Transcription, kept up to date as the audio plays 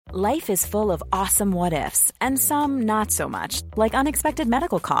Life is full of awesome what-ifs, and some not so much, like unexpected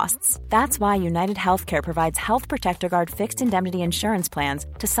medical costs. That's why United Healthcare provides Health Protector Guard fixed indemnity insurance plans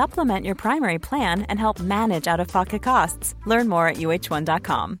to supplement your primary plan and help manage out-of-pocket costs. Learn more at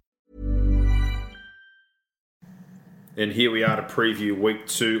uh1.com. And here we are to preview week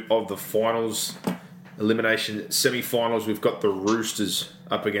 2 of the finals. Elimination semi-finals, we've got the Roosters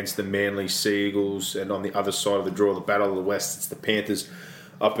up against the Manly Sea Eagles, and on the other side of the draw, the Battle of the West, it's the Panthers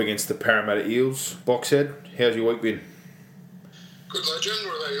up against the Parramatta Eels. Boxhead, how's your week been? Good, legend.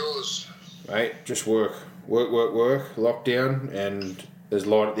 What about yours? Mate, just work. Work. Lockdown, and there's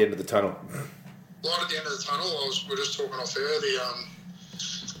light at the end of the tunnel. Light at the end of the tunnel. We were just talking off air.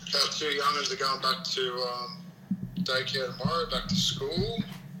 Our 2 young'uns are going back to daycare tomorrow, back to school.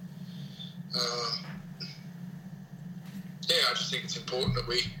 I just think it's important that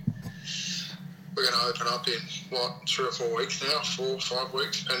we're going to open up in, 3 or 4 weeks now, 4 or 5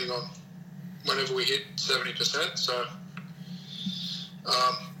 weeks, depending on whenever we hit 70%. So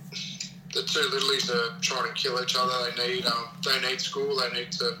the 2 littlies are trying to kill each other. They need school. They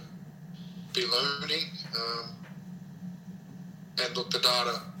need to be learning. And look, the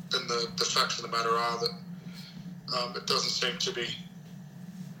data and the facts of the matter are that it doesn't seem to be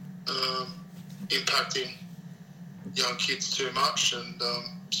impacting young kids too much, and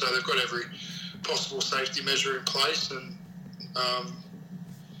so they've got every possible safety measure in place, and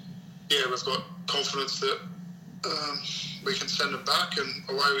we've got confidence that we can send them back and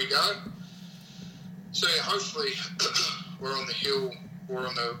away we go. So hopefully we're on the hill, we're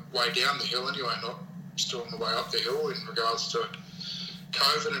on the way down the hill anyway, not still on the way up the hill in regards to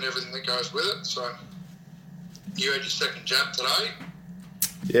COVID and everything that goes with it. So you had your second jab today.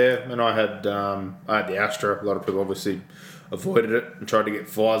 Yeah, and I had the Astra. A lot of people obviously avoided it and tried to get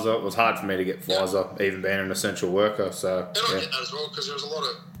Pfizer. It was hard for me to get Pfizer, even being an essential worker. So, and I get that as well, because there was a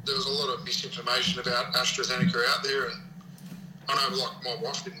lot of misinformation about AstraZeneca out there, and I know, like, my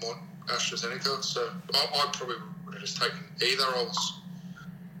wife didn't want AstraZeneca, so I probably would have just taken either. I was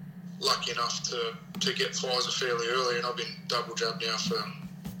lucky enough to get Pfizer fairly early, and I've been double jabbed now for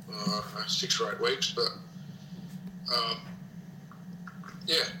 6 or 8 weeks, but.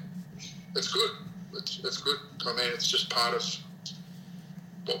 It's good. It's good. I mean, it's just part of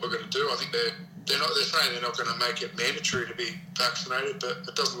what we're going to do. I think they're saying they're not going to make it mandatory to be vaccinated, but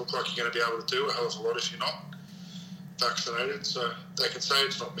it doesn't look like you're going to be able to do a hell of a lot if you're not vaccinated. So they can say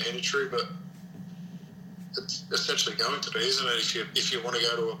it's not mandatory, but it's essentially going to be, isn't it? If you want to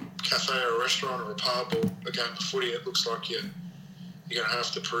go to a cafe or a restaurant or a pub or a game of footy, it looks like you're going to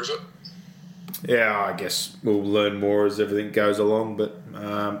have to prove it. Yeah, I guess we'll learn more as everything goes along. But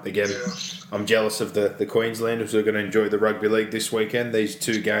I'm jealous of the Queenslanders who are going to enjoy the rugby league this weekend. These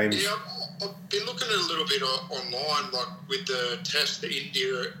 2 games. Yeah, I've been looking at a little bit online, like with the test, the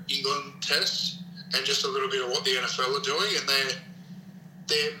India-England test, and just a little bit of what the NFL are doing, and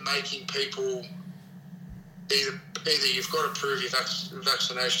they're making people either you've got to prove your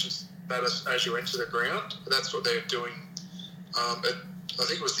vaccination status as you enter the ground. That's what they're doing. I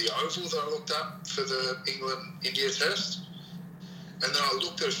think it was the Oval that I looked up for the England-India test. And then I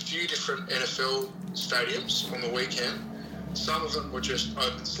looked at a few different NFL stadiums on the weekend. Some of them were just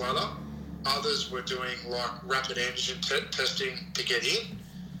open slather. Others were doing like rapid antigen testing to get in.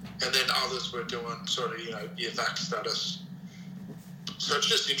 And then others were doing sort of, your vax status. So it's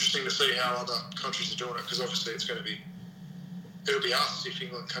just interesting to see how other countries are doing it, because obviously it'll be us if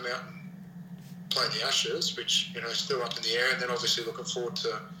England come out and play the Ashes, which, still up in the air, and then obviously looking forward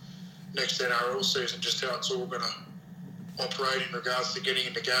to next NRL season, just how it's all going to operate in regards to getting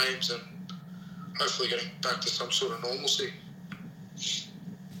into games and hopefully getting back to some sort of normalcy.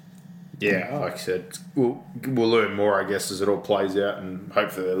 Yeah, like I said, we'll learn more, I guess, as it all plays out, and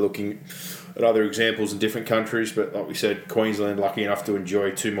hopefully they're looking at other examples in different countries. But like we said, Queensland lucky enough to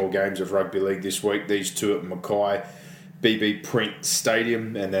enjoy 2 more games of rugby league this week. These 2 at Mackay BB Print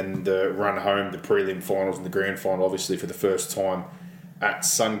Stadium, and then the run home, the prelim finals and the grand final, obviously for the first time at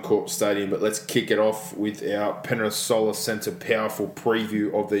Suncorp Stadium. But let's kick it off with our Penrith Solar Centre powerful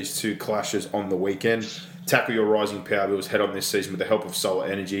preview of these 2 clashes on the weekend. Tackle your rising power bills head on this season with the help of solar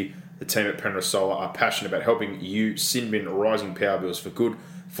energy. The team at Penrith Solar are passionate about helping you sin bin rising power bills for good.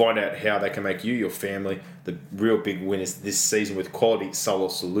 Find out how they can make you, your family, the real big winners this season with quality solar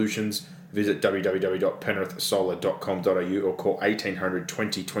solutions. Visit www.penrithsolar.com.au or call 1800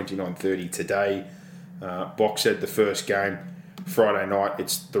 20 29 30 today. Box said the first game, Friday night,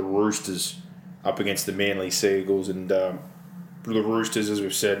 it's the Roosters up against the Manly Sea Eagles. And the Roosters, as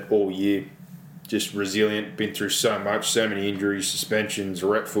we've said all year, just resilient, been through so much, so many injuries, suspensions,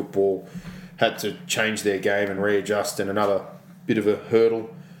 rep football, had to change their game and readjust, and another bit of a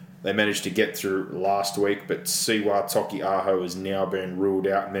hurdle They managed to get through last week, but Siwa Toki-Aho has now been ruled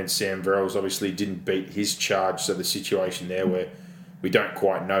out, and then Sam Verrills obviously didn't beat his charge, so the situation there where we don't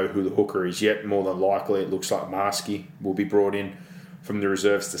quite know who the hooker is yet. More than likely, it looks like Marsky will be brought in from the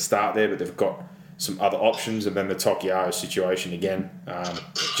reserves to start there, but they've got some other options, and then the Toki-Aho situation again,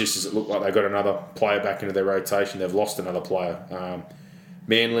 just as it looked like they got another player back into their rotation, they've lost another player.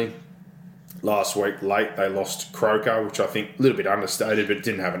 Manly, last week late, they lost Croker, which I think a little bit understated, but it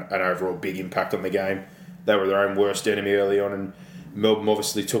didn't have an overall big impact on the game. They were their own worst enemy early on, and Melbourne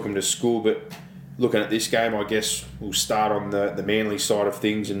obviously took them to school. But looking at this game, I guess we'll start on the Manly side of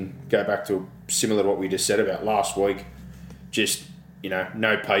things and go back to similar to what we just said about last week. Just,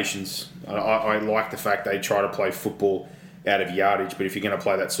 no patience. I like the fact they try to play football out of yardage, but if you're going to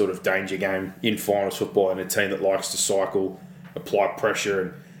play that sort of danger game in finals football and a team that likes to cycle, apply pressure,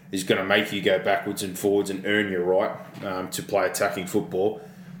 and is going to make you go backwards and forwards and earn your right to play attacking football,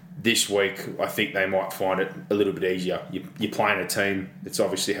 this week I think they might find it a little bit easier. You're playing a team that's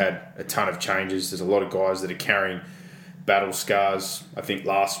obviously had a ton of changes. There's a lot of guys that are carrying battle scars. I think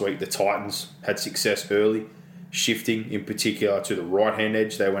last week the Titans had success early, shifting in particular to the right-hand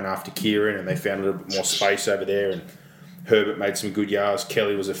edge. They went after Kieran and they found a little bit more space over there, and Herbert made some good yards.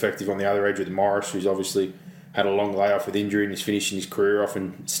 Kelly was effective on the other edge with Morris, who's obviously had a long layoff with injury and is finishing his career off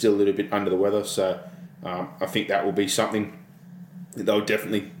and still a little bit under the weather. So I think that will be something that they'll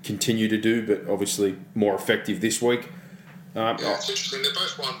definitely continue to do, but obviously more effective this week. It's interesting. They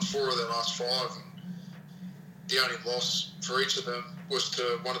both won 4 of their last 5. And the only loss for each of them was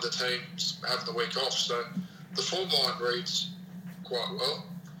to one of the teams having the week off. So the form line reads quite well.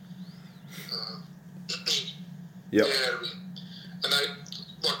 Yep. Yeah, and they,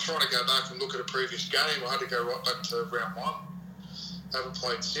 trying to go back and look at a previous game, I had to go right back to round 1. They haven't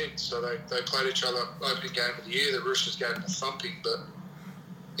played since. So they played each other opening game of the year. The Roosters gave them a thumping, but,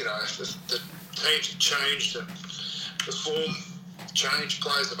 the teams have changed and the form changed,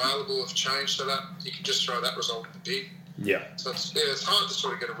 players available have changed, so that you can just throw that result in the bin. Yeah. So it's hard to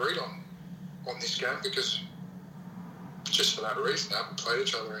sort of get a read on this game because just for that reason, they haven't played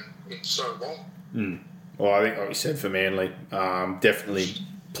each other in so long. Well, I think, like you said, for Manly, definitely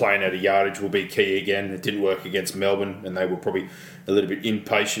playing at a yardage will be key again. It didn't work against Melbourne, and they were probably a little bit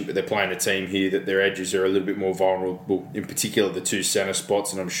impatient, but they're playing a team here that their edges are a little bit more vulnerable, in particular the 2 centre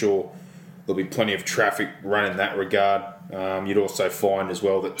spots, and I'm sure there'll be plenty of traffic run in that regard. You'd also find as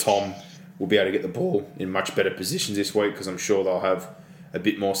well that Tom will be able to get the ball in much better positions this week because I'm sure they'll have a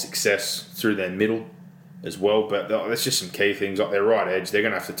bit more success through their middle as well. But there's just some key things. Like their right edge, they're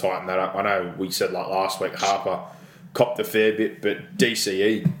going to have to tighten that up. I know we said last week Harper copped a fair bit, but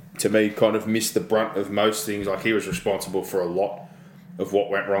DCE, to me, kind of missed the brunt of most things. Like he was responsible for a lot of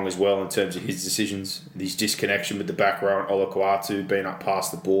what went wrong as well in terms of his decisions. His disconnection with the back row and Olakuatu being up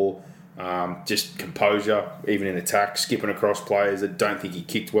past the ball. Just composure, even in attack, skipping across players that don't think he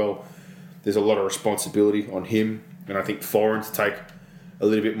kicked well. There's a lot of responsibility on him, and I think foreign to take a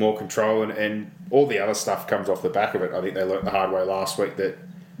little bit more control, and all the other stuff comes off the back of it. I think they learnt the hard way last week that,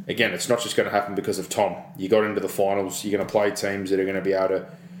 again, it's not just going to happen because of Tom. You got into the finals, you're going to play teams that are going to be able to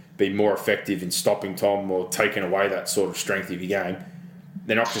be more effective in stopping Tom or taking away that sort of strength of your game.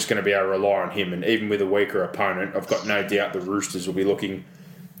 They're not just going to be able to rely on him, and even with a weaker opponent, I've got no doubt the Roosters will be looking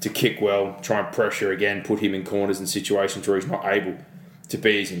to kick well, try and pressure again, put him in corners and situations where he's not able to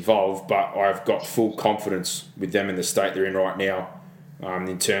be as involved. But I've got full confidence with them in the state they're in right now,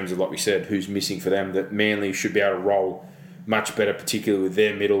 in terms of, like we said, who's missing for them, that Manly should be able to roll much better, particularly with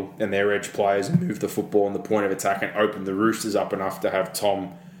their middle and their edge players, and move the football on the point of attack and open the Roosters up enough to have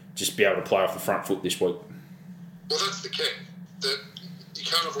Tom just be able to play off the front foot this week. Well, that's the key, that you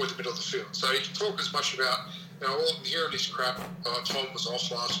can't avoid the middle of the field. So you can talk as much about, I'm hearing this crap, Tom was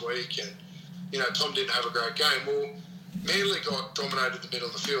off last week and, Tom didn't have a great game. Well, Manly dominated the middle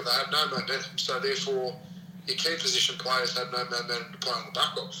of the field. They had no momentum, so therefore your key position players had no momentum to play on the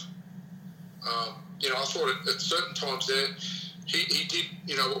back of. I thought at certain times there, he did,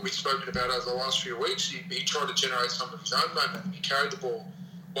 what we've spoken about over the last few weeks, he tried to generate some of his own momentum. He carried the ball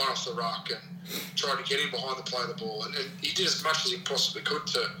one off the ruck and tried to get in behind the play of the ball. And he did as much as he possibly could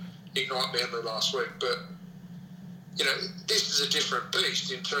to ignite Manly last week. But, this is a different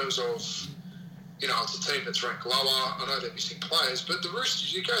beast in terms of, it's a team that's ranked lower. I know they're missing players, but the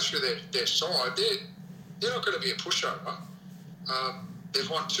Roosters, you go through their side, they're not going to be a pushover. They've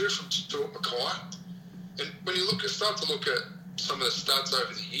won 2 from Stuart Mackay. And when you start to look at some of the stats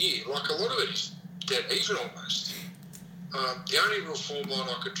over the year, like a lot of it is dead even almost. The only real form line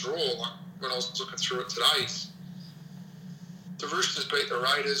I could draw, like when I was looking through it today, is the Roosters beat the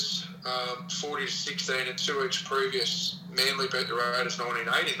Raiders 40-16, and 2 weeks previous, Manly beat the Raiders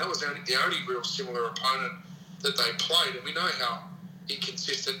 19-18. That was the only real similar opponent that they played, and we know how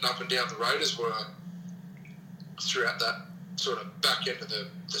inconsistent and up and down the Raiders were throughout that sort of back end of the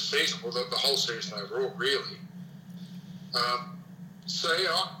season, well, the whole season overall, really.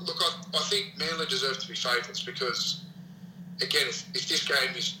 I think Manly deserve to be favourites because, again, if this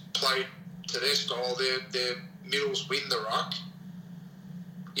game is played to their style, their middles win the ruck,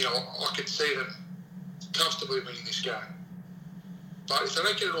 I could see them comfortably winning this game. But if they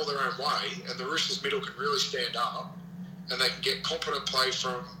don't get it all their own way and the Roosters middle can really stand up and they can get competent play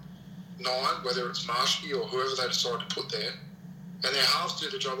from 9, whether it's Marshy or whoever they decide to put there, and their halves do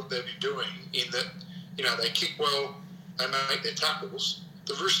the job that they've been doing in that, they kick well, they make their tackles,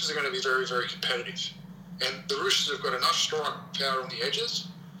 the Roosters are going to be very, very competitive. And the Roosters have got enough strike power on the edges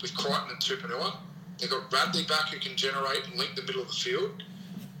with Crichton and Tupanua. They've got Radley back who can generate and link the middle of the field.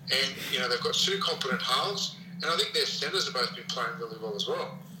 And, they've got 2 competent halves. And I think their centres have both been playing really well as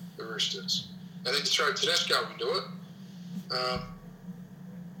well, the Roosters. And then to throw Tedesco into it, I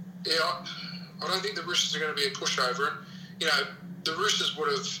don't think the Roosters are going to be a pushover. And, the Roosters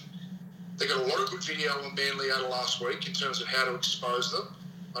they got a lot of good video on Manly out of last week in terms of how to expose them.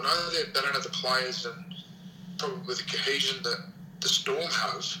 I know they don't have the players and probably the cohesion that the Storm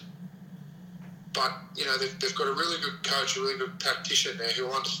have. But, they've got a really good coach, a really good tactician there who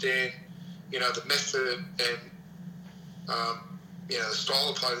will understand, the method and, the style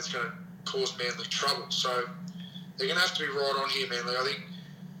of play that's going to cause Manly trouble. So they're going to have to be right on here, Manly. I think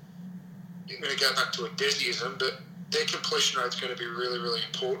I'm going to go back to a Desiism, but their completion rate's going to be really, really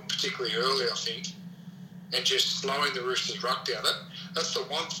important, particularly early, I think, and just slowing the Roosters' ruck down. That's the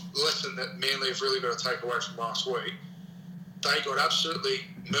one lesson that Manly have really got to take away from last week. They got absolutely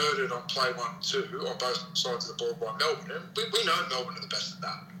murdered on play 1 and 2 on both sides of the ball by Melbourne. And we know Melbourne are the best at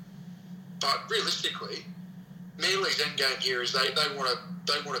that. But realistically, Manly's end game here is they want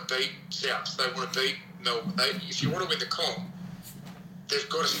to beat Souths. They want to beat Melbourne. If you want to win the comp, they've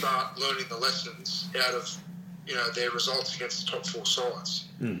got to start learning the lessons out of their results against the top 4 sides.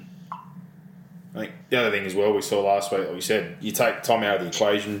 I think the other thing as well we saw last week, like we said, you take Tom out of the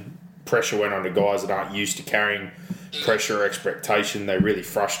equation, pressure went on to guys that aren't used to carrying pressure or expectation. They really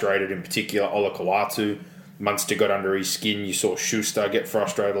frustrated, in particular, Ola Kawatu. Munster got under his skin. You saw Schuster get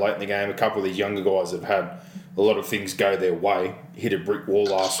frustrated late in the game. A couple of these younger guys have had a lot of things go their way. Hit a brick wall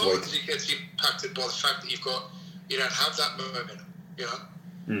last week. He gets impacted by the fact that you don't have that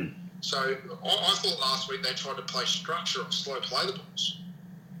momentum, So I thought last week they tried to play structure or slow play the balls,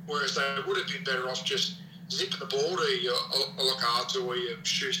 whereas they would have been better off just zipping the ball to your Olakatu or your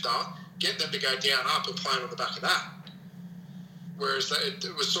Schuster, getting them to go down up and playing on the back of that. Whereas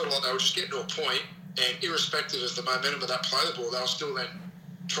it was sort of like they were just getting to a point, and irrespective of the momentum of that play the ball, they were still then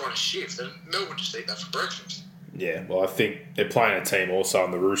trying to shift, and Melbourne just eat that for breakfast. Yeah, well, I think they're playing a team also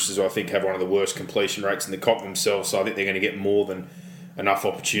on the Roosters who I think have one of the worst completion rates in the comp themselves, so I think they're going to get more than enough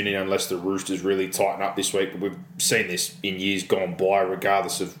opportunity unless the Roosters really tighten up this week. But we've seen this in years gone by,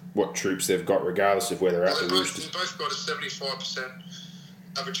 regardless of what troops they've got, regardless of where they're at. The Roosters. They've both got a 75%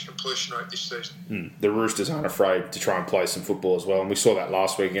 average completion rate this season. The Roosters aren't afraid to try and play some football as well, and we saw that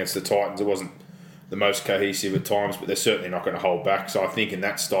last week against the Titans. It wasn't the most cohesive at times, but they're certainly not going to hold back. So I think in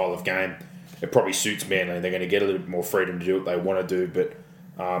that style of game, it probably suits Manly. They're going to get a little bit more freedom to do what they want to do, but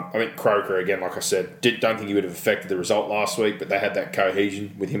I think Croker, again, like I said, don't think he would have affected the result last week, but they had that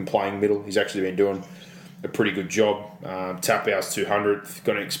cohesion with him playing middle. He's actually been doing a pretty good job. Tapau's 200th.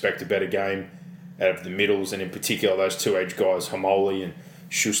 Going to expect a better game out of the middles, and in particular, those two edge guys, Hamoli and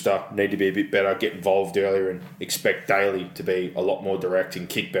Schuster, need to be a bit better, get involved earlier, and expect Daly to be a lot more direct and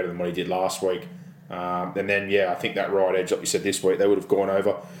kick better than what he did last week. And then, I think that right edge, like you said this week, they would have gone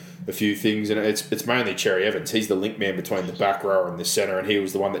over a few things, and it's mainly Cherry Evans. He's the link man between the back row and the centre, and he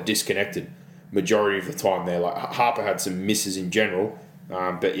was the one that disconnected majority of the time there. Like Harper had some misses in general,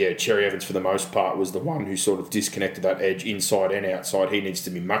 but Cherry Evans for the most part was the one who sort of disconnected that edge inside and outside. He needs to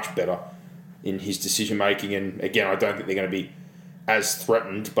be much better in his decision making, and again, I don't think they're going to be as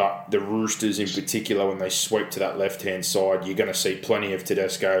threatened, but the Roosters in particular, when they sweep to that left hand side, you're going to see plenty of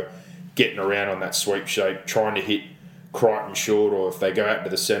Tedesco getting around on that sweep shape, trying to hit Crichton short, or if they go out to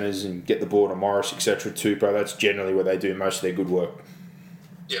the centres and get the ball to Morris, etc., Tupou, that's generally where they do most of their good work.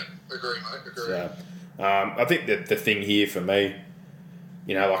 Yeah, agree, mate, agree. So, I think that the thing here for me,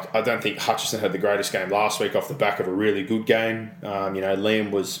 I don't think Hutchison had the greatest game last week off the back of a really good game.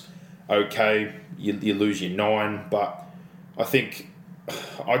 Liam was okay. You lose your 9, but I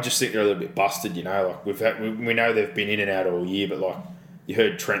just think they're a little bit busted. We know they've been in and out all year, but you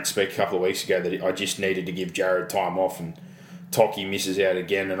heard Trent speak a couple of weeks ago that I just needed to give Jared time off, and Tocky misses out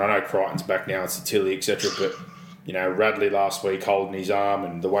again, and I know Crichton's back now, it's Tilly, etc. But Radley last week holding his arm,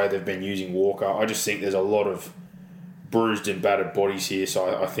 and the way they've been using Walker, I just think there's a lot of bruised and battered bodies here.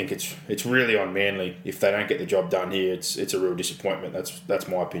 So I think it's really on Manly. If they don't get the job done here, it's a real disappointment. That's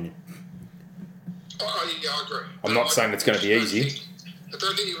my opinion. Yeah, I agree. I'm not saying it's going to be easy. I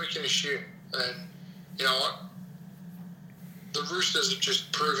don't think we can assume. And you know what? The Roosters have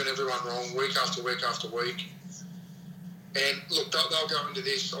just proven everyone wrong week after week after week. And look, they'll go into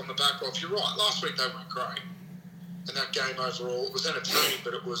this on the back of, you're right, last week they weren't great. And that game overall, it was entertaining,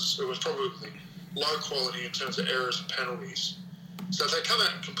 but it was probably low quality in terms of errors and penalties. So if they come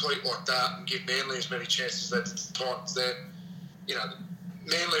out and complete like that and give Manly as many chances as they did to the Titans, then,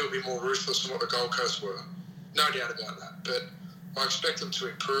 Manly will be more ruthless than what the Gold Coast were. No doubt about that. But I expect them to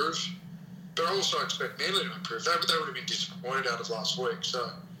improve. But I also expect Manly to improve. They would have been disappointed out of last week. So,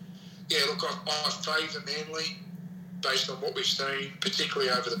 yeah, look, I favour Manly based on what we've seen,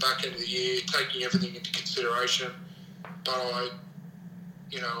 particularly over the back end of the year, taking everything into consideration. But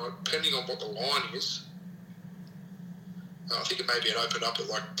depending on what the line is, I think it maybe it opened up at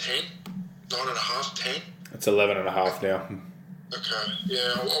like 10, 9.5, 10. It's 11.5 now. Okay,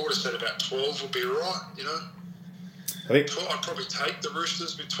 yeah, I would have said about 12 would be right, I think I'd probably take the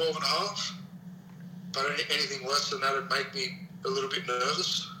Roosters with 12.5, but anything less than that would make me a little bit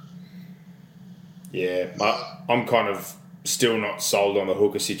nervous. Yeah, I'm kind of still not sold on the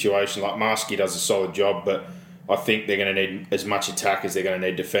hooker situation. Like, Marsky does a solid job, but I think they're going to need as much attack as they're going to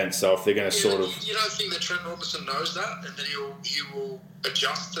need defence. So if they're going to You don't think that Trent Robinson knows that, and that he will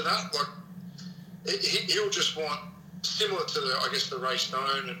adjust to that? Like, he'll just want, similar to the Ray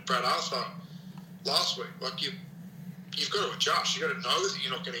Stone and Brad Arthur last week. Like, you've got to adjust. You've got to know that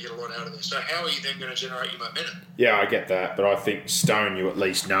you're not going to get a lot out of this. So how are you then going to generate your momentum? Yeah, I get that, but I think Stone, you at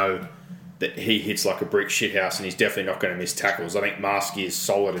least know that he hits like a brick shithouse, and he's definitely not going to miss tackles. I think Marsky is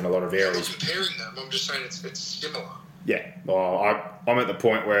solid in a lot of areas. I'm not comparing them. I'm just saying it's similar. Yeah, well, I'm at the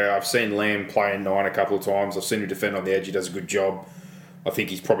point where I've seen Lamb play in 9 a couple of times. I've seen him defend on the edge. He does a good job. I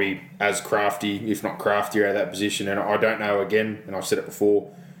think he's probably as crafty, if not craftier, out of that position. And I don't know, again, and I've said it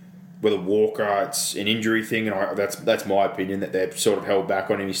before, whether Walker, it's an injury thing, and that's my opinion, that they've sort of held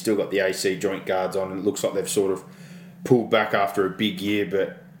back on him. He's still got the AC joint guards on, and it looks like they've sort of pulled back after a big year.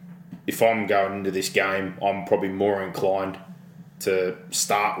 But if I'm going into this game, I'm probably more inclined to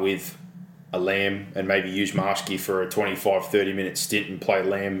start with a Lamb and maybe use Marsky for a 25, 30-minute stint and play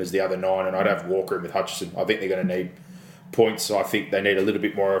Lamb as the other 9, and I'd have Walker in with Hutchison. I think they're going to need points. I think they need a little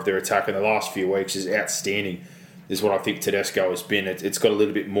bit more of their attack in the last few weeks is outstanding, is what I think Tedesco has been. It's got a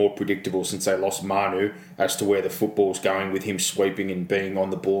little bit more predictable since they lost Manu as to where the football's going, with him sweeping and being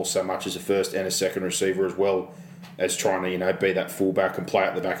on the ball so much as a first and a second receiver, as well as trying to be that fullback and play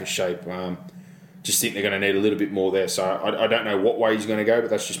at the back of shape. Just think they're going to need a little bit more there. So I don't know what way he's going to go, but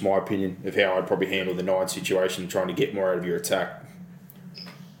that's just my opinion of how I'd probably handle the 9 situation, trying to get more out of your attack.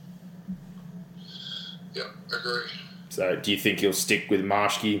 Yeah, agree. So do you think he'll stick with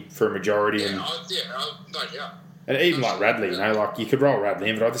Marsky for a majority? No doubt. And even like Radley, like you could roll Radley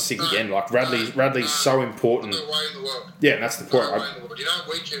in, but I just think again, like Radley's so important. No way in the world. Yeah, and that's the point. No way in the world.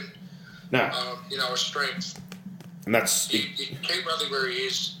 Weaken. A strength. And that's you keep Radley where he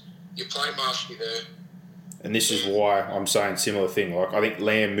is. You play Marsky there. And this is why I'm saying similar thing. Like, I think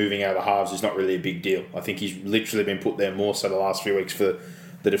Lamb moving out of the halves is not really a big deal. I think he's literally been put there more so the last few weeks for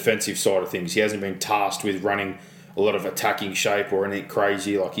the defensive side of things. He hasn't been tasked with running a lot of attacking shape or anything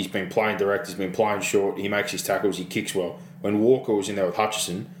crazy. Like, he's been playing direct, he's been playing short, he makes his tackles, he kicks well. When Walker was in there with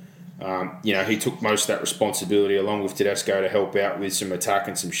Hutchison, he took most of that responsibility along with Tedesco to help out with some attack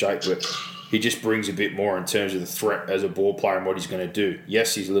and some shape, but he just brings a bit more in terms of the threat as a ball player and what he's going to do.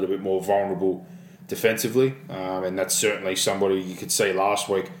 Yes, he's a little bit more vulnerable defensively, and that's certainly somebody you could see last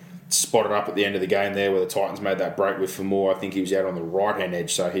week spotted up at the end of the game there where the Titans made that break with Famore. I think he was out on the right-hand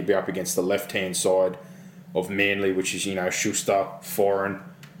edge, so he'd be up against the left-hand side of Manly, which is, Schuster, Foreign,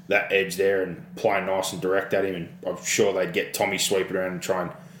 that edge there, and playing nice and direct at him, and I'm sure they'd get Tommy sweeping around and try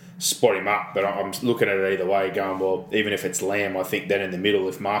and spot him up. But I'm looking at it either way, going, well, even if it's Lamb, I think then in the middle,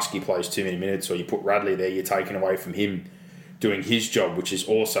 if Marsky plays too many minutes or you put Radley there, you're taking away from him doing his job, which is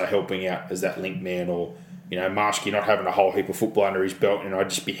also helping out as that link man, or Marsky not having a whole heap of football under his belt, and I'd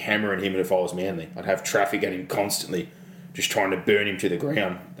just be hammering him if I was Manly. I'd have traffic at him constantly, just trying to burn him to the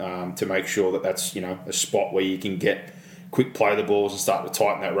ground to make sure that that's a spot where you can get quick play the balls and start to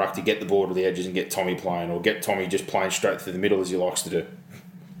tighten that ruck to get the ball to the edges and get Tommy playing, or get Tommy just playing straight through the middle as he likes to do.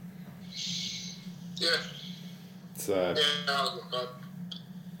 Yeah. So.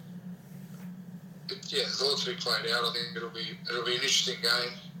 There's a lot to be played out. I think it'll be an interesting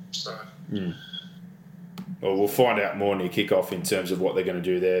game. So. Well, we'll find out more near kick-off in terms of what they're going to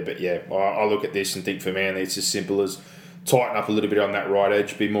do there. But yeah, I look at this and think for Manly it's as simple as tighten up a little bit on that right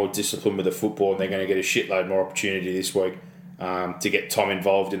edge, be more disciplined with the football, and they're going to get a shitload more opportunity this week to get Tom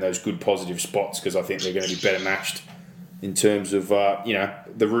involved in those good positive spots, because I think they're going to be better matched in terms of,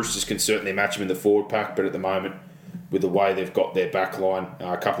 the Roosters can certainly match them in the forward pack, but at the moment, with the way they've got their back line,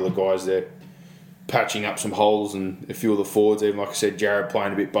 a couple of guys there patching up some holes, and a few of the forwards, even like I said, Jared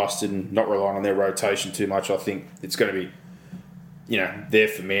playing a bit busted and not relying on their rotation too much. I think it's going to be, there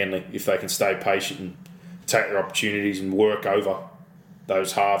for Manly if they can stay patient and take their opportunities and work over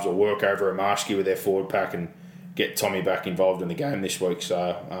those halves or work over a Marshke with their forward pack and get Tommy back involved in the game this week.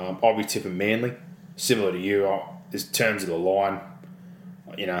 So I'll be tipping Manly. Similar to you, in terms of the line,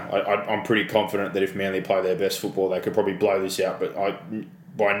 I'm pretty confident that if Manly play their best football, they could probably blow this out, but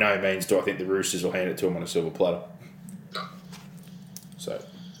by no means do I think the Roosters will hand it to them on a silver platter. No. So,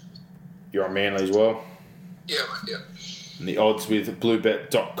 you're on Manly as well? Yeah, mate, yeah. And the odds with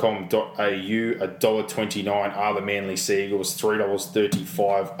bluebet.com.au, $1.29 are the Manly Seagulls,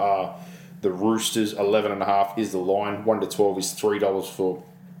 $3.35 are the Roosters, 11.5 is the line, 1 to 12 is $3 for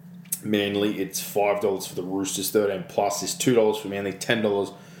Manly, it's $5 for the Roosters, 13 plus is $2 for Manly,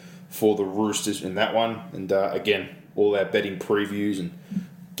 $10 for the Roosters in that one. And again, all our betting previews and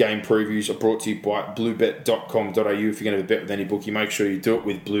game previews are brought to you by bluebet.com.au. If you're going to bet with any bookie, make sure you do it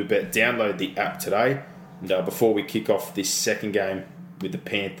with Bluebet. Download the app today. And before we kick off this second game with the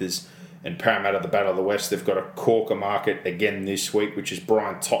Panthers and Parramatta, the Battle of the West, they've got a corker market again this week, which is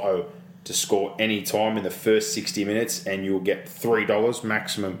Brian To'o to score any time in the first 60 minutes, and you'll get $3.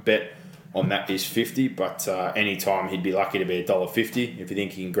 Maximum bet on that is $50, but any time he'd be lucky to be $1.50. If you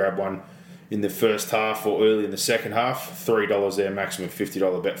think he can grab one in the first half or early in the second half, $3 there, maximum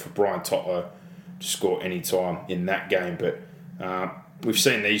 $50 bet for Brian To'o to score any time in that game. But we've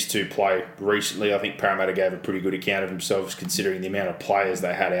seen these two play recently. I think Parramatta gave a pretty good account of themselves considering the amount of players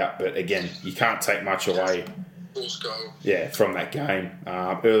they had out. But again, you can't take much away from that game.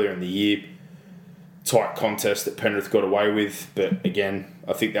 Earlier in the year, tight contest that Penrith got away with. But again,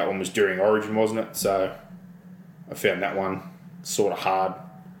 I think that one was during Origin, wasn't it? So I found that one sort of hard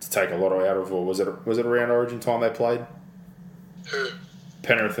to take a lot out of. Or was it around Origin time they played? Who?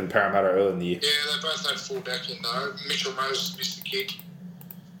 Penrith and Parramatta early in the year. Yeah, they both had full back in though. Mitchell Moses missed the kick.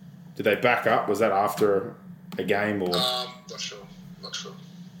 Did they back up? Was that after a game or? Not sure.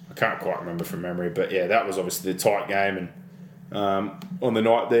 I can't quite remember from memory, but yeah, that was obviously the tight game, and on the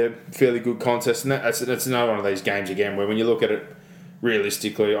night there, fairly good contest, and that's another one of these games again where when you look at it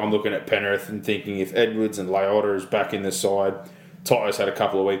realistically, I'm looking at Penrith and thinking if Edwards and Leota is back in the side, Toto's had a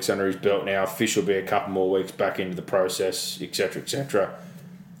couple of weeks under his belt now, Fish will be a couple more weeks back into the process, etc., etc.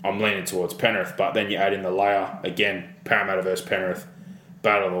 I'm leaning towards Penrith, but then you add in the layer again, Parramatta versus Penrith,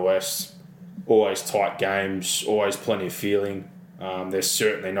 Battle of the West, always tight games, always plenty of feeling. They're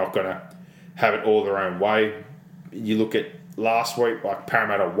certainly not going to have it all their own way. You look at last week, like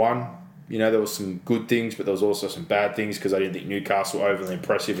Parramatta won. There was some good things, but there was also some bad things because I didn't think Newcastle were overly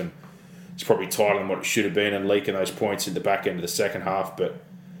impressive, and it's probably tighter than what it should have been and leaking those points in the back end of the second half. But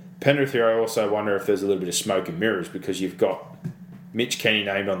Penrith here, I also wonder if there's a little bit of smoke and mirrors because you've got Mitch Kenny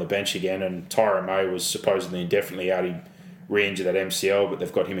named on the bench again, and Tyrone May was supposedly indefinitely out. He re-injured that MCL, but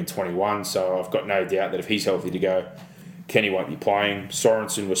they've got him in 21, so I've got no doubt that if he's healthy to go, Kenny won't be playing.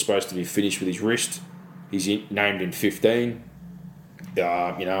 Sorensen was supposed to be finished with his wrist. He's named in 15.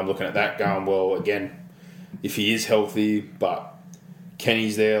 I'm looking at that going, well, again, if he is healthy, but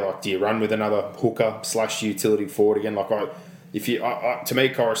Kenny's there, do you run with another hooker / utility forward again? To me,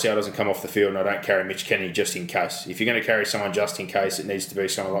 Coruscant doesn't come off the field, and I don't carry Mitch Kenny just in case. If you're going to carry someone just in case, it needs to be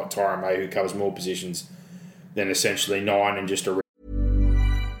someone like Tyrone May who covers more positions than essentially 9 and just a...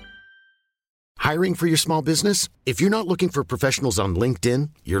 Hiring for your small business? If you're not looking for professionals on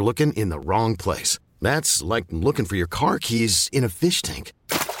LinkedIn, you're looking in the wrong place. That's like looking for your car keys in a fish tank.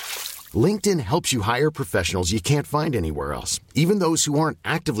 LinkedIn helps you hire professionals you can't find anywhere else, even those who aren't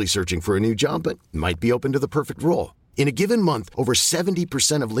actively searching for a new job but might be open to the perfect role. In a given month, over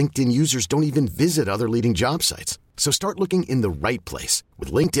 70% of LinkedIn users don't even visit other leading job sites. So start looking in the right place.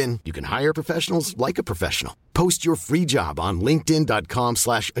 With LinkedIn, you can hire professionals like a professional. Post your free job on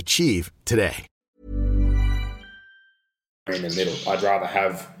linkedin.com/achieve today. In the middle, I'd rather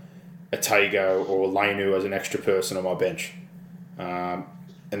have a Tago or a Lainu as an extra person on my bench. And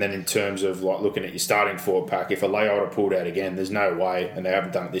then in terms of looking at your starting forward pack, if a Leota pulled out again, there's no way, and they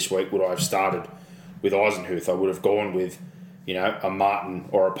haven't done it this week, would I have started with Eisenhuth. I would have gone with, a Martin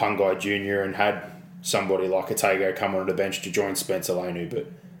or a Pungai Jr. and had somebody like a Tago come onto the bench to join Spencer Lainu.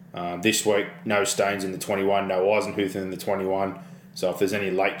 But this week, no Staines in the 21, no Eisenhuth in the 21. So if there's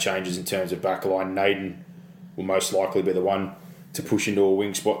any late changes in terms of backline, Naden will most likely be the one to push into a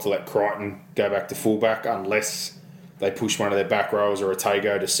wing spot to let Crichton go back to fullback, unless they push one of their back rowers or a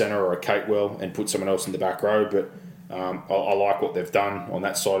Tago to centre or a Catewell and put someone else in the back row. But I like what they've done on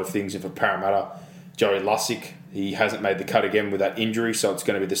that side of things. And for Parramatta, Joey Lussick, he hasn't made the cut again with that injury, so it's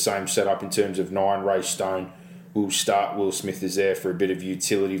going to be the same setup in terms of 9. Ray Stone will start. Will Smith is there for a bit of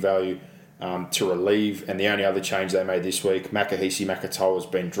utility value to relieve. And the only other change they made this week, Makahisi Makatoa has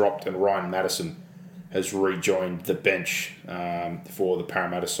been dropped and Ryan Madison has rejoined the bench for the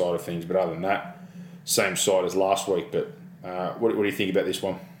Parramatta side of things. But other than that, same side as last week. But what do you think about this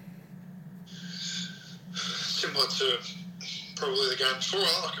one? Similar to probably the game before.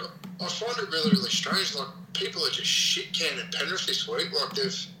 I find it really, really strange. Like, people are just shit-canning Penrith this week. Like,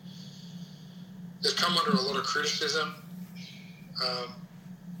 they've come under a lot of criticism. I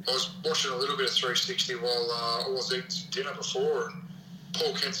was watching a little bit of 360 while I was eating some dinner before, and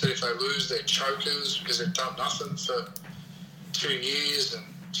Paul Kent said if they lose, they're chokers because they've done nothing for 2 years. And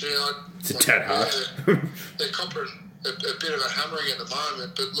it's a tad hard. They're coppering a bit of a hammering at the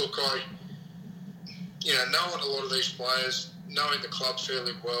moment. But look, knowing a lot of these players, knowing the club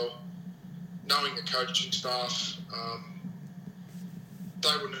fairly well, knowing the coaching staff,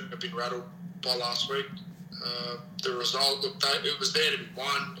 they wouldn't have been rattled by last week. The result, look, it was there to be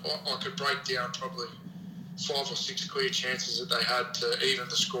won. I could break down probably 5 or 6 clear chances that they had to even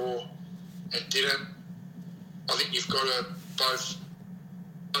the score and didn't. I think you've got to both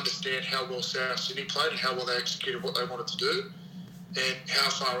understand how well South Sydney played and how well they executed what they wanted to do, and how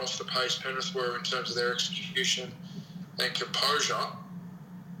far off the pace Penrith were in terms of their execution and composure.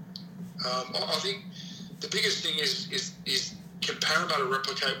 I think the biggest thing is can Parramatta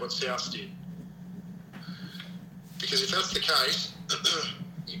replicate what South did? Because if that's the case,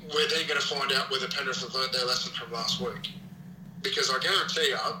 we're then going to find out whether Penrith have learnt their lesson from last week. Because I guarantee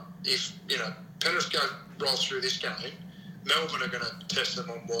you, if Penrith roll through this game, Melbourne are going to test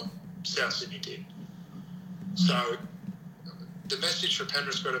them on what South Sydney did. So the message for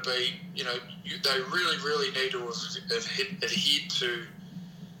Penrith's got to be, they really, really need to have adhered to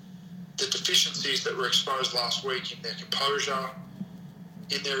the deficiencies that were exposed last week in their composure,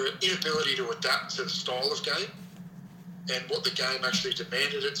 in their inability to adapt to the style of game and what the game actually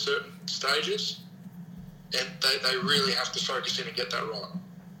demanded at certain stages. And they really have to focus in and get that right.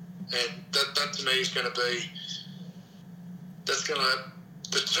 And that to me is going to be, that's going to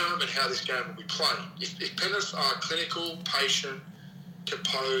determine how this game will be played. If Penrith are clinical, patient,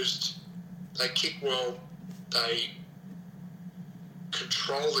 composed, they kick well, they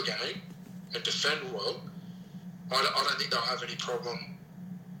control the game and defend well, I don't think they'll have any problem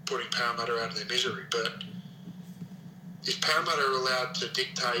putting Parramatta out of their misery. But if Parramatta are allowed to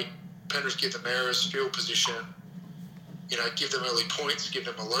dictate, Penrith give them errors, field position, give them early points, give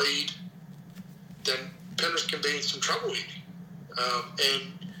them a lead, then Penrith can be in some trouble here.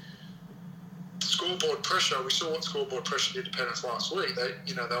 And scoreboard pressure, we saw what scoreboard pressure did to Penrith last week. They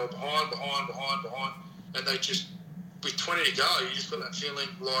were behind, and they just, with 20 to go, you just got that feeling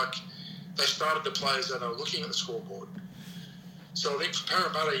like they started to play as though they were looking at the scoreboard. So I think for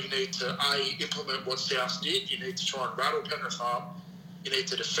Parramatta, you need to, implement what South did. You need to try and rattle Penrith up. You need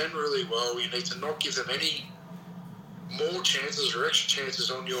to defend really well. You need to not give them any more chances or extra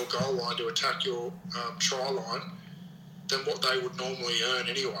chances on your goal line to attack your try line than what they would normally earn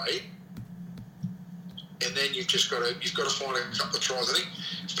anyway. And then you've got to find a couple of tries. I think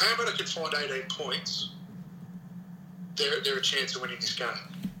if Parramatta can find 18 points, they're a chance of winning this game.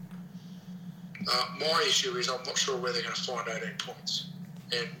 My issue is I'm not sure where they're going to find 18 points.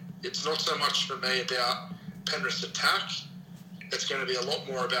 And it's not so much for me about Penrith's attack. It's going to be a lot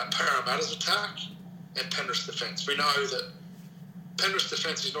more about Parramatta's attack and Penrith's defence. We know that Penrith's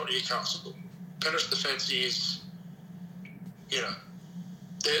defence is not Newcastle. Penrith's defence is,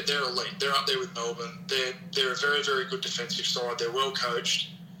 they're elite. They're up there with Melbourne. They're a very, very good defensive side. They're well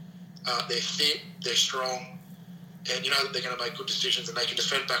coached. They're fit. They're strong. And you know that they're going to make good decisions and they can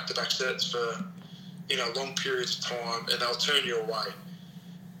defend back-to-back sets for, long periods of time, and they'll turn you away.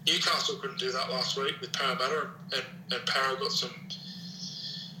 Newcastle couldn't do that last week with Parramatta, and Parra got some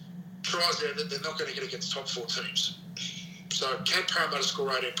tries there that they're not going to get against top 4 teams. So can Parramatta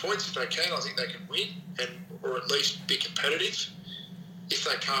score 18 points? If they can, I think they can win or at least be competitive. If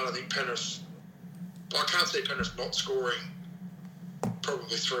they can't, I think Penrith... I can't see Penrith not scoring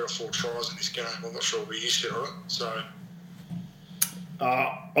probably 3 or 4 tries in this game. I'm not sure we're used to it. So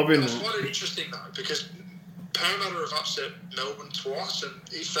I find it interesting, though, because Parramatta have upset Melbourne twice, and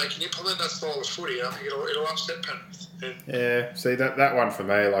if they can implement that style of footy, I think it'll upset Penrith. Yeah, see, that one for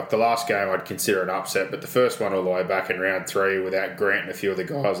me, like the last game I'd consider an upset, but the first one all the way back in round 3 without Grant and a few of the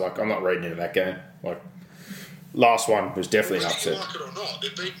guys, I'm not reading into that game. Last one was definitely an upset. Whether you like it or not,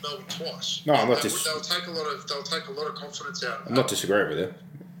 they beat Melbourne twice. No, I'm not They'll take a lot of confidence out of that. I'm not disagreeing with you,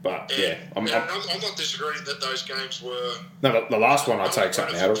 but I'm not disagreeing that those games were. No, the last one I take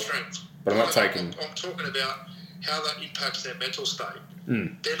something out of, but I'm not taking. I'm talking about how that impacts their mental state.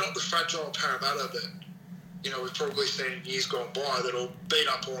 They're not the fragile Parramatta that we've probably seen in years gone by that'll beat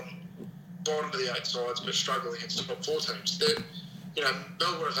up on bottom of the 8 sides but struggle against top 4 teams.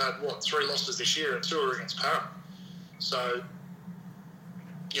 Melbourne have had 3 losses this year and 2 are against Parramatta. So,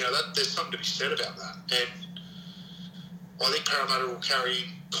 there's something to be said about that. And I think Parramatta will carry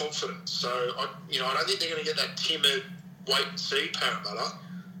confidence. So, I don't think they're going to get that timid wait-and-see Parramatta.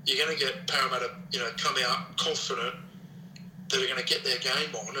 You're going to get Parramatta, come out confident that are going to get their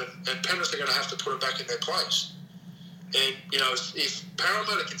game on, and Penrith are going to have to put them back in their place. And, if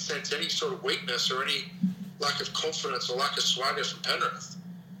Parramatta can sense any sort of weakness or any lack of confidence or lack of swagger from Penrith,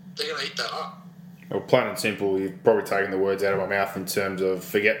 they're going to eat that up. Well, plain and simple, you've probably taken the words out of my mouth in terms of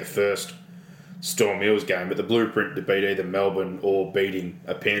forget the first Storm Eels game, but the blueprint to beat either Melbourne or beating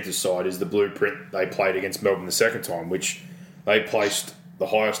a Panthers side is the blueprint they played against Melbourne the second time, which they placed the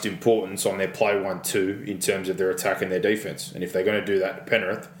highest importance on their play 1-2 in terms of their attack and their defence. And if they're going to do that to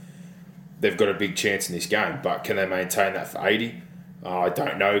Penrith, they've got a big chance in this game. But can they maintain that for 80? I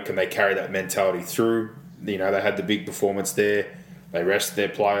don't know. Can they carry that mentality through? They had the big performance there. They rested their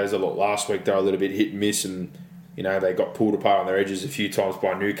players a lot last week. They were a little bit hit and miss, and they got pulled apart on their edges a few times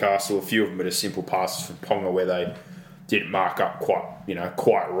by Newcastle. A few of them are simple passes from Ponga where they didn't mark up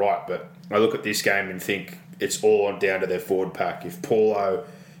quite right. But I look at this game and think it's all on down to their forward pack. If Paulo,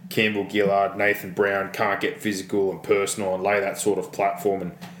 Campbell Gillard, Nathan Brown can't get physical and personal and lay that sort of platform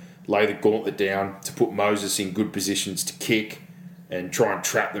and lay the gauntlet down to put Moses in good positions to kick and try and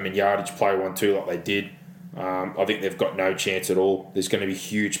trap them in yardage play 1-2 like they did, I think they've got no chance at all. There's going to be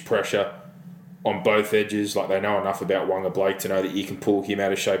huge pressure on both edges. Like, they know enough about Wanga Blake to know that you can pull him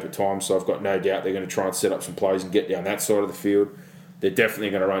out of shape at times, so I've got no doubt they're going to try and set up some plays and get down that side of the field. They're definitely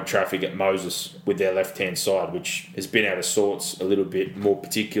going to run traffic at Moses with their left-hand side, which has been out of sorts a little bit, more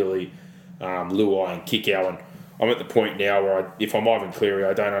particularly Luai and Kikau. And I'm at the point now where, if I'm Ivan Cleary,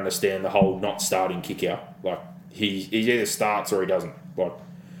 I don't understand the whole not starting Kikau. Like, he either starts or he doesn't. Like,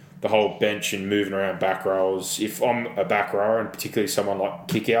 the whole bench and moving around back rows. If I'm a back rower, and particularly someone like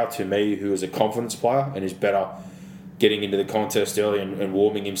Kikau, to me, who is a confidence player and is better getting into the contest early and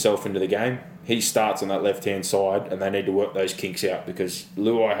warming himself into the game, he starts on that left-hand side, and they need to work those kinks out because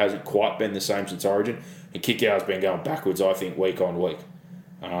Luai hasn't quite been the same since Origin, and Kikau's been going backwards, I think, week on week.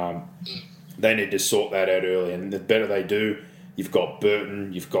 They need to sort that out early, and the better they do, you've got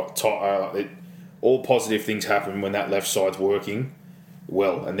Burton, you've got Toto. All positive things happen when that left side's working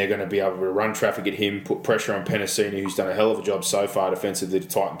well, and they're going to be able to run traffic at him, put pressure on Penasini, who's done a hell of a job so far defensively to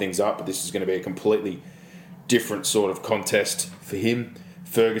tighten things up, but this is going to be a completely different sort of contest for him.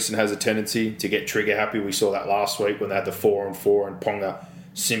 Ferguson has a tendency to get trigger happy. We saw that last week when they had the 4-on-4 and Ponga,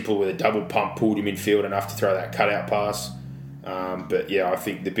 simple with a double pump, pulled him in field enough to throw that cutout pass. But yeah, I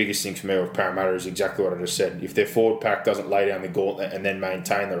think the biggest thing for me with Parramatta is exactly what I just said. If their forward pack doesn't lay down the gauntlet and then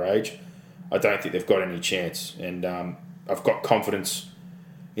maintain the rage, I don't think they've got any chance. And I've got confidence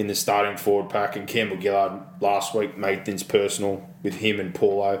in the starting forward pack, and Campbell Gillard last week made things personal with him and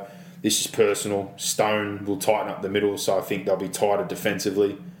Paulo. This is personal. Stone will tighten up the middle, so I think they'll be tighter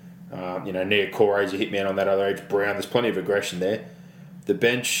defensively. Nia Corey's a hitman on that other edge. Brown, there's plenty of aggression there. The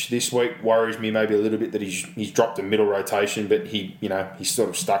bench this week worries me maybe a little bit that he's dropped a middle rotation, but he's sort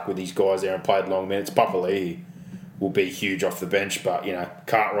of stuck with these guys there and played long minutes. Papali'i will be huge off the bench, but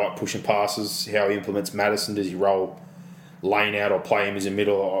Cartwright pushing passes, how he implements Madison, does he roll Lane out or play him as a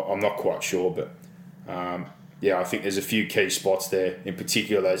middle? I'm not quite sure, but I think there's a few key spots there, in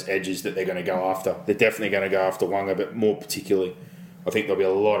particular those edges that they're going to go after. They're definitely going to go after Wanga, but more particularly, I think there'll be a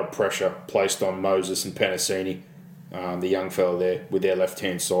lot of pressure placed on Moses and Penasini, the young fella there, with their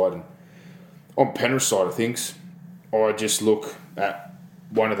left-hand side. And on Penrith's side of things, I just look at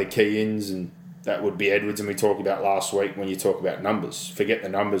one of the key ins, and that would be Edwards, and we talked about last week when you talk about numbers. Forget the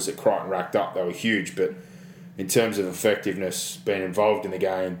numbers that Crichton racked up, they were huge, but in terms of effectiveness, being involved in the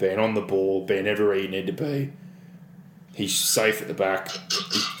game, being on the ball, being everywhere you need to be, he's safe at the back.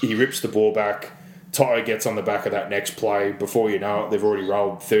 He rips the ball back. Toto gets on the back of that next play. Before you know it, they've already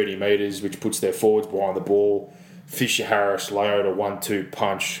rolled 30 metres, which puts their forwards behind the ball. Fisher Harris, Leota, 1-2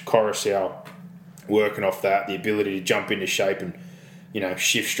 punch. Coruscant working off that. The ability to jump into shape and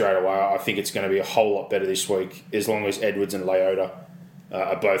shift straight away. I think it's going to be a whole lot better this week as long as Edwards and Leota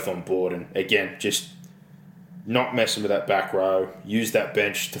are both on board. And again, just not messing with that back row. Use that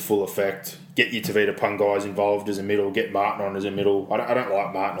bench to full effect. Get your Tavita Pung guys involved as a middle. Get Martin on as a middle. I don't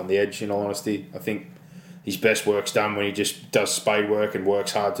like Martin on the edge, in all honesty. I think his best work's done when he just does spade work and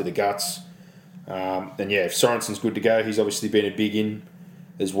works hard to the guts. If Sorensen's good to go, he's obviously been a big in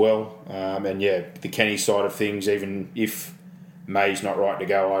as well. The Kenny side of things, even if May's not right to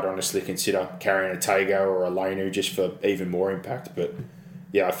go, I'd honestly consider carrying a Tago or a Lainu just for even more impact. But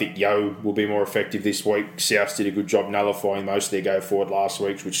yeah, I think Yo will be more effective this week. Souths did a good job nullifying most of their go forward last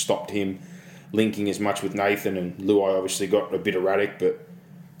week, which stopped him linking as much with Nathan, and Luai obviously got a bit erratic, but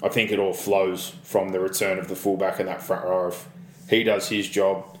I think it all flows from the return of the fullback in that front row. If he does his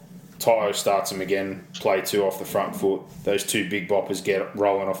job, Tayo starts him again, play 2 off the front foot, those 2 big boppers get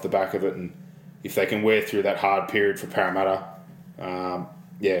rolling off the back of it, and if they can wear through that hard period for Parramatta,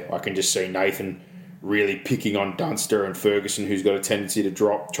 I can just see Nathan really picking on Dunster and Ferguson, who's got a tendency to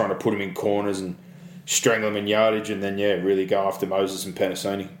drop, trying to put him in corners and strangle him in yardage, and then, really go after Moses and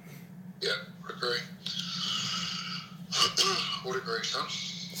Penasini. Yeah, I agree. Would agree, son.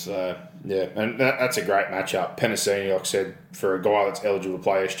 So, and that's a great matchup. Penasini, like I said, for a guy that's eligible to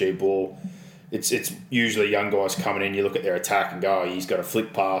play SG ball, it's usually young guys coming in, you look at their attack and go, he's got a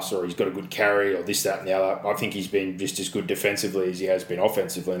flick pass or he's got a good carry or this, that and the other. I think he's been just as good defensively as he has been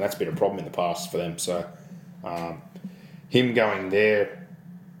offensively, and that's been a problem in the past for them. So, him going there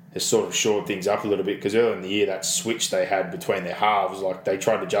has sort of shored things up a little bit, because earlier in the year, that switch they had between their halves, like they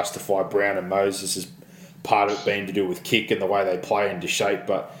tried to justify Brown and Moses as part of it being to do with kick and the way they play into shape,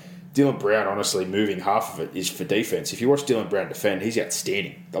 but Dylan Brown, honestly, moving half of it is for defence. If you watch Dylan Brown defend, he's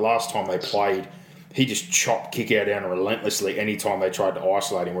outstanding. The last time they played, he just chopped Kikau down relentlessly any time they tried to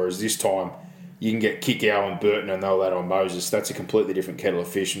isolate him, whereas this time you can get Kikau and Burton and they'll let on Moses. That's a completely different kettle of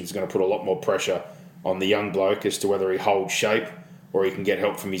fish, and it's going to put a lot more pressure on the young bloke as to whether he holds shape or he can get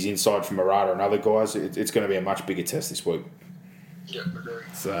help from his inside from Murata and other guys. It's going to be a much bigger test this week. Yeah, I agree.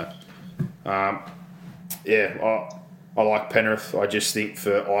 So, I like Penrith. I just think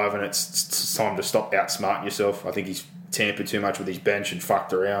for Ivan, it's time to stop outsmarting yourself. I think he's tampered too much with his bench and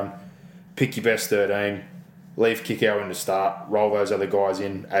fucked around. Pick your best 13. Leave Kikau in to start. Roll those other guys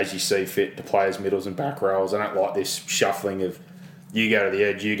in as you see fit to play as middles and back rows. I don't like this shuffling of you go to the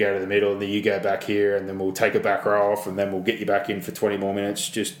edge, you go to the middle, and then you go back here, and then we'll take a back row off, and then we'll get you back in for 20 more minutes.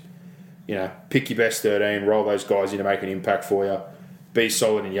 Just, pick your best 13, roll those guys in to make an impact for you. Be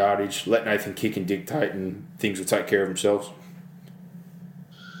solid in yardage. Let Nathan kick and dictate, and things will take care of themselves.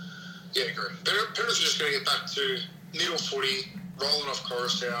 Yeah, I agree. Penrith are just going to get back to middle footy, rolling off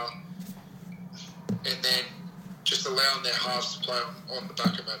Coruscant, and then just allowing their halves to play on the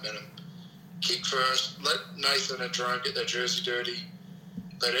back of momentum. Kick first, let Nathan and Jerome get their jersey dirty,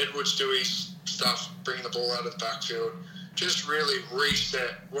 let Edwards do his stuff, bring the ball out of the backfield, just really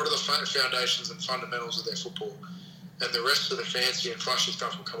reset what are the foundations and fundamentals of their football, and the rest of the fancy and flashy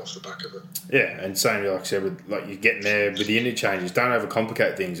stuff will come off the back of it. Yeah, and same like I said, you're getting there with the interchanges. Don't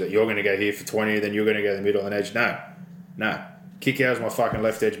overcomplicate things. That you're going to go here for 20, then you're going to go in the middle and edge. No. Kikau's my fucking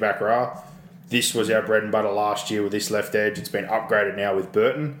left edge back row. This was our bread and butter last year with this left edge. It's been upgraded now with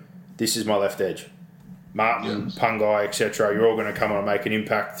Burton. This is my left edge. Martin, Pungai, etc. You're all going to come on and make an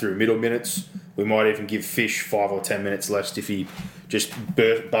impact through middle minutes. We might even give Fish 5 or 10 minutes less if he just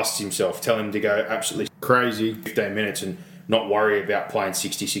busts himself. Tell him to go absolutely crazy 15 minutes and not worry about playing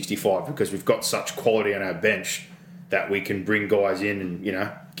 60, 65, because we've got such quality on our bench that we can bring guys in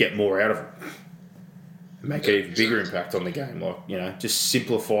and, get more out of them. Make an even bigger impact on the game. Just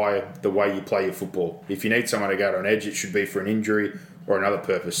simplify the way you play your football. If you need someone to go to an edge, it should be for an injury or another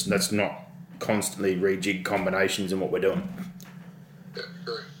purpose. And that's not constantly rejig combinations and what we're doing.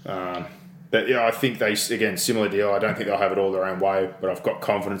 But I think they, again, similar deal. I don't think they'll have it all their own way, but I've got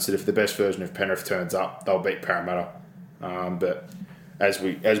confidence that if the best version of Penrith turns up, they'll beat Parramatta. But as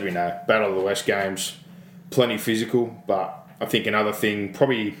we know, Battle of the West games, plenty physical, but I think another thing,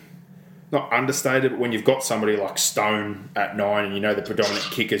 probably not understated, but when you've got somebody like Stone at 9 and the predominant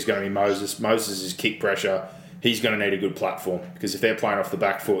kicker is going to be Moses. Moses' kick pressure, he's going to need a good platform, because if they're playing off the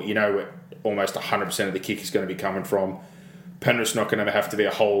back foot, where almost 100% of the kick is going to be coming from. Penrith's not going to have to be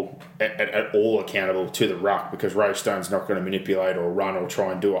at all accountable to the ruck, because Ray Stone's not going to manipulate or run or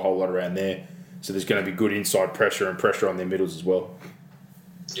try and do a whole lot around there. So there's going to be good inside pressure and pressure on their middles as well.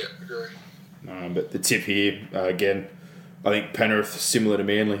 Yeah, agree. But the tip here, again, I think Penrith, similar to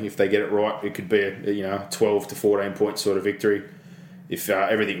Manly, if they get it right, it could be a 12 to 14 point sort of victory. If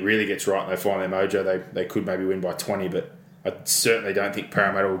everything really gets right and they find their mojo, they could maybe win by 20, but I certainly don't think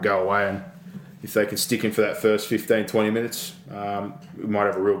Parramatta will go away, and if they can stick in for that first 15, 20 minutes, we might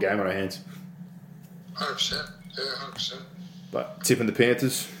have a real game on our hands. 100%. Yeah, 100%. But tipping the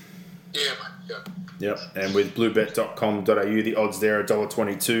Panthers? Yeah, mate. Yeah. Yep. And with bluebet.com.au, the odds there are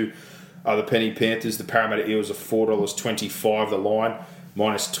 $1.22. The Penny Panthers, the Parramatta Eels are $4.25 the line.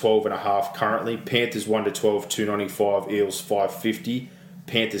 minus 12.5 currently. Panthers 1 to 12, 295. Eels 550.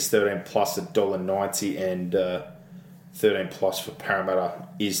 Panthers 13 plus $1.90 and 13 plus for Parramatta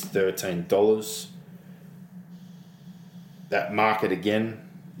is $13. That market again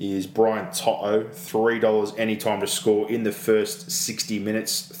is Brian Toto, $3 anytime to score in the first 60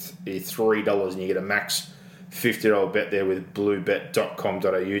 minutes. $3 and you get a max $50 bet there with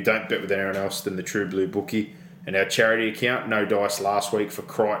bluebet.com.au. Don't bet with anyone else than the True Blue bookie. And our charity account, no dice last week for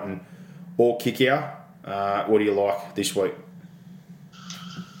Crichton or Kickout. What do you like this week?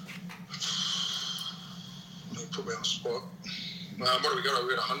 Put me on the spot. What do we got?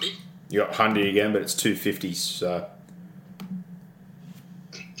 We got a Hundy. You got Hundy again, but it's 250s. So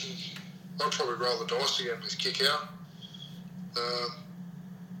I'll probably roll the dice again with Kickout.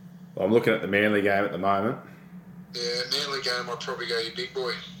 well, I'm looking at the Manly game at the moment. Yeah, Manly game, I'd probably go your big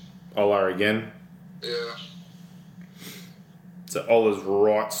boy. Ola again. Yeah. So Ola's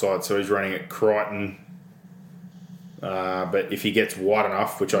right side, so he's running at Crichton. But if he gets wide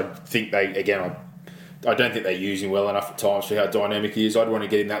enough, which I think I don't think they use him well enough at times for how dynamic he is. I'd want to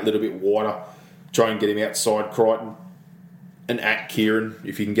get him that little bit wider, try and get him outside Crichton and at Kieran.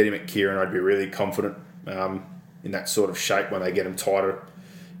 If you can get him at Kieran, I'd be really confident in that sort of shape when they get him tighter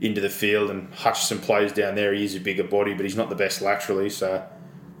into the field. And Hutchison plays down there. He is a bigger body, but he's not the best laterally, so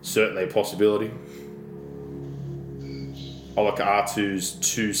certainly a possibility. I like R2's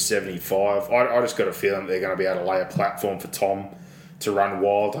 275. I just got a feeling that they're going to be able to lay a platform for Tom to run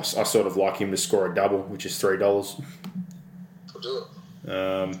wild. I sort of like him to score a double, which is $3. I'll do it.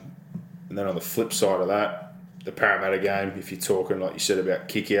 And then on the flip side of that, the Parramatta game, if you're talking, like you said, about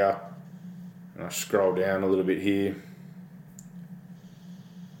Kickout, and I scroll down a little bit here.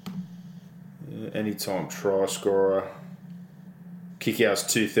 Anytime try scorer. Kickout's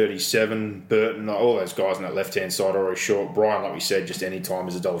 237. Burton, all those guys on that left-hand side are already short. Brian, like we said, just anytime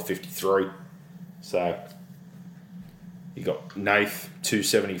is $1.53. So you got Nath,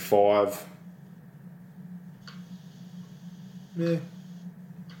 275. Yeah.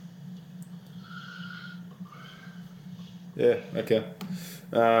 Yeah, okay.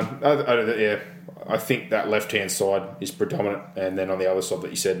 I think that left-hand side is predominant, and then on the other side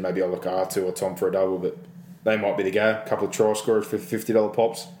that you said, maybe I'll look at R2 or Tom for a double, but they might be the go. A couple of try scorers for $50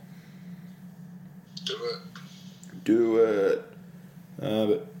 pops. Do it.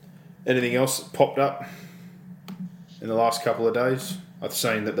 But anything else that popped up in the last couple of days? I've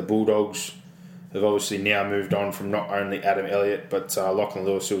seen that the Bulldogs have obviously now moved on from not only Adam Elliott, but Lachlan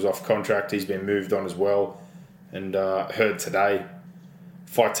Lewis, who was off contract. He's been moved on as well. And heard today,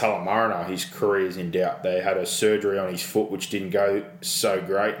 Faitala Mariner, his career is in doubt. They had a surgery on his foot which didn't go so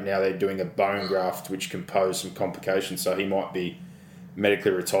great. Now they're doing a bone graft which can pose some complications, so he might be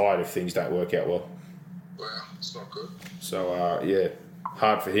medically retired if things don't work out well. Wow, it's not good. So,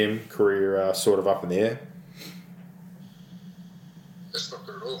 hard for him. Career sort of up in the air. That's not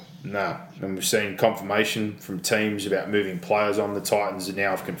good at all. No. And we've seen confirmation from teams about moving players on. The Titans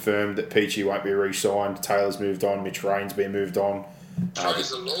now have confirmed that Peachy won't be re-signed. Taylor's moved on. Mitch Rain's been moved on. Praise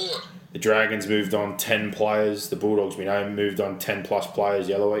the Lord. The Dragons moved on 10 players. The Bulldogs, we know, moved on 10-plus players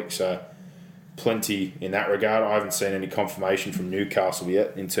yellow week. So plenty in that regard. I haven't seen any confirmation from Newcastle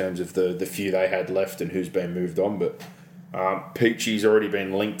yet in terms of the few they had left and who's been moved on. But Peachy's already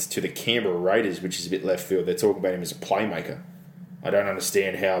been linked to the Canberra Raiders, which is a bit left field. They're talking about him as a playmaker. I don't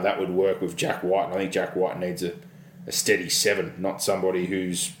understand how that would work with Jack White. And I think Jack White needs a steady 7, not somebody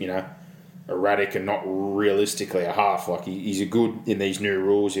who's, erratic and not realistically a half. Like he's a good in these new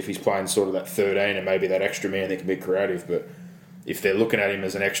rules if he's playing sort of that 13 and maybe that extra man that can be creative. But if they're looking at him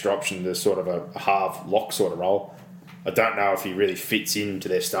as an extra option to sort of a half lock sort of role, I don't know if he really fits into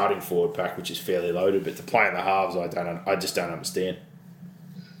their starting forward pack, which is fairly loaded. But to play in the halves, I just don't understand.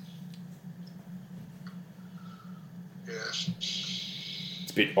 Yes.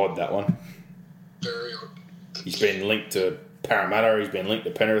 It's a bit odd, that one. Very odd. He's been linked to Parramatta. He's been linked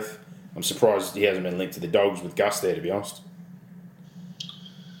to Penrith. I'm surprised he hasn't been linked to the Dogs with Gus there, to be honest.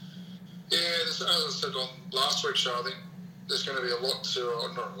 Yeah, as I said on last week's show, I think there's going to be a lot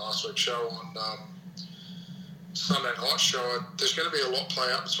not on last week's show, on Sunday night show, there's going to be a lot play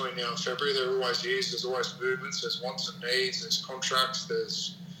out between now and February. There always is. There's always movements. There's wants and needs. There's contracts.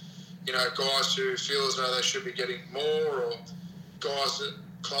 There's, guys who feel as though they should be getting more, or guys that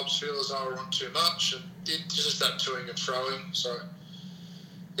clubs feel as though are on too much, and it's just that toing and froing. So,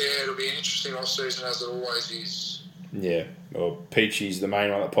 yeah, it'll be an interesting off-season as it always is. Yeah, well, Peachy's the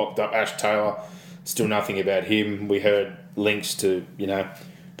main one that popped up. Ash Taylor, still nothing about him. We heard links to,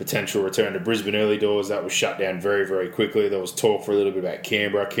 potential return to Brisbane early doors. That was shut down very, very quickly. There was talk for a little bit about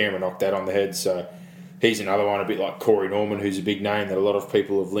Canberra. Canberra knocked that on the head, so he's another one, a bit like Corey Norman, who's a big name that a lot of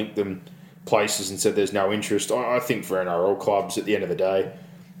people have linked them places and said there's no interest. I think for NRL clubs, at the end of the day,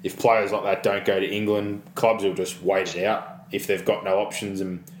 if players like that don't go to England, clubs will just wait it out. If they've got no options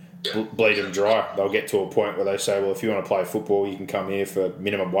and bleed them dry, they'll get to a point where they say, well, if you want to play football, you can come here for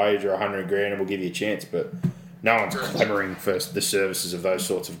minimum wage or $100,000 and we'll give you a chance. But no one's clamouring for the services of those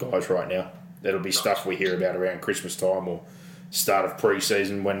sorts of guys right now. That'll be stuff we hear about around Christmas time or start of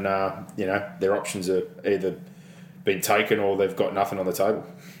pre-season when their options are either been taken or they've got nothing on the table.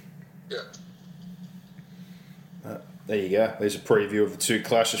 Yeah. There you go. There's a preview of the two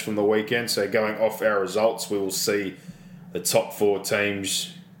clashes from the weekend. So going off our results, we will see the top 4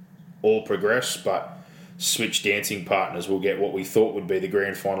 teams all progress, but switch dancing partners will get what we thought would be the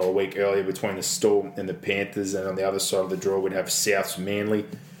grand final a week earlier between the Storm and the Panthers, and on the other side of the draw we'd have Souths Manly,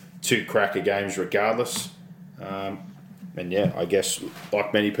 2 cracker games regardless. And yeah, I guess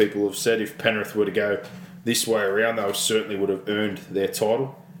like many people have said, if Penrith were to go this way around, they certainly would have earned their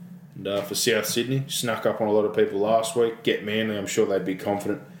title. And for South Sydney, snuck up on a lot of people last week. Get Manly, I'm sure they'd be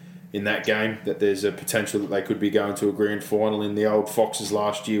confident in that game that there's a potential that they could be going to a grand final in the old Foxes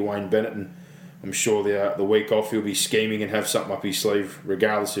last year, Wayne Bennett, and I'm sure the week off he'll be scheming and have something up his sleeve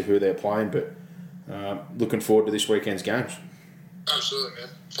regardless of who they're playing. But looking forward to this weekend's games. Absolutely, man.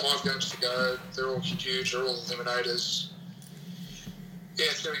 5 games to go. They're all huge. They're all eliminators. Yeah,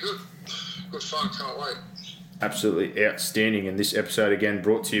 it's going to be good. Good fun. Can't wait. Absolutely outstanding. And this episode again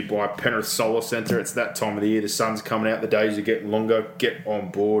brought to you by Penrith Solar Centre. It's that time of the year. The sun's coming out. The days are getting longer. Get on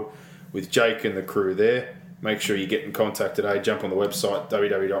board with Jake and the crew there. Make sure you get in contact today. Jump on the website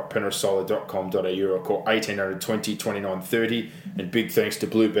www.penrithsolar.com.au or call 1800 20 29 30. And big thanks to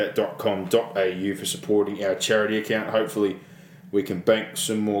bluebet.com.au for supporting our charity account. Hopefully we can bank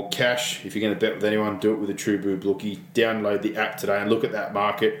some more cash. If you're going to bet with anyone, do it with a True Blue Blookie. Download the app today and look at that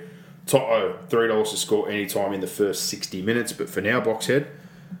market. Toto, $3 to score anytime in the first 60 minutes. But for now, Boxhead,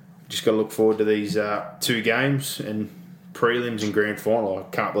 just got to look forward to these 2 games and prelims and grand final. I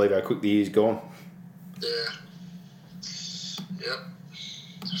can't believe how quick the year's gone. Yeah. Yep.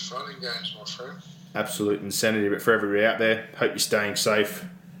 Fun and games, my friend. Absolute insanity. But for everybody out there, hope you're staying safe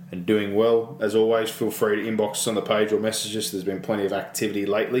and doing well. As always, feel free to inbox us on the page or message us. There's been plenty of activity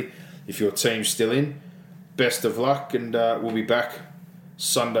lately. If your team's still in, best of luck, and we'll be back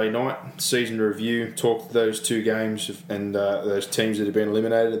Sunday night, season review, talk to those 2 games and those teams that have been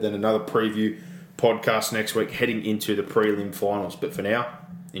eliminated, then another preview podcast next week heading into the prelim finals. But for now,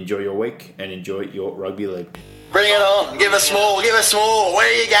 enjoy your week and enjoy your rugby league. Bring it on. Give us more. Give us more. Where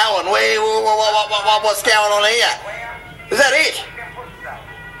are you going? What's going on here? Is that it?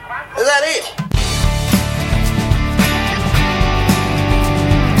 Is that it?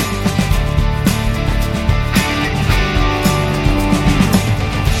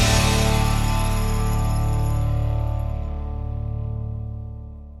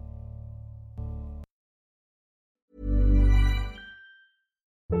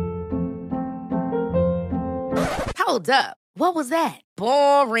 Hold up. What was that?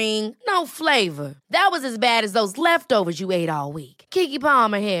 Boring. No flavor. That was as bad as those leftovers you ate all week. Keke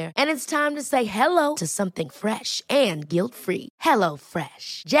Palmer here. And it's time to say hello to something fresh and guilt-free. Hello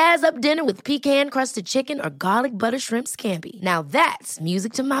Fresh. Jazz up dinner with pecan-crusted chicken or garlic butter shrimp scampi. Now that's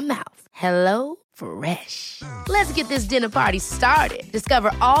music to my mouth. Hello Fresh. Let's get this dinner party started.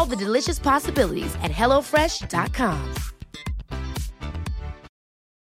 Discover all the delicious possibilities at HelloFresh.com.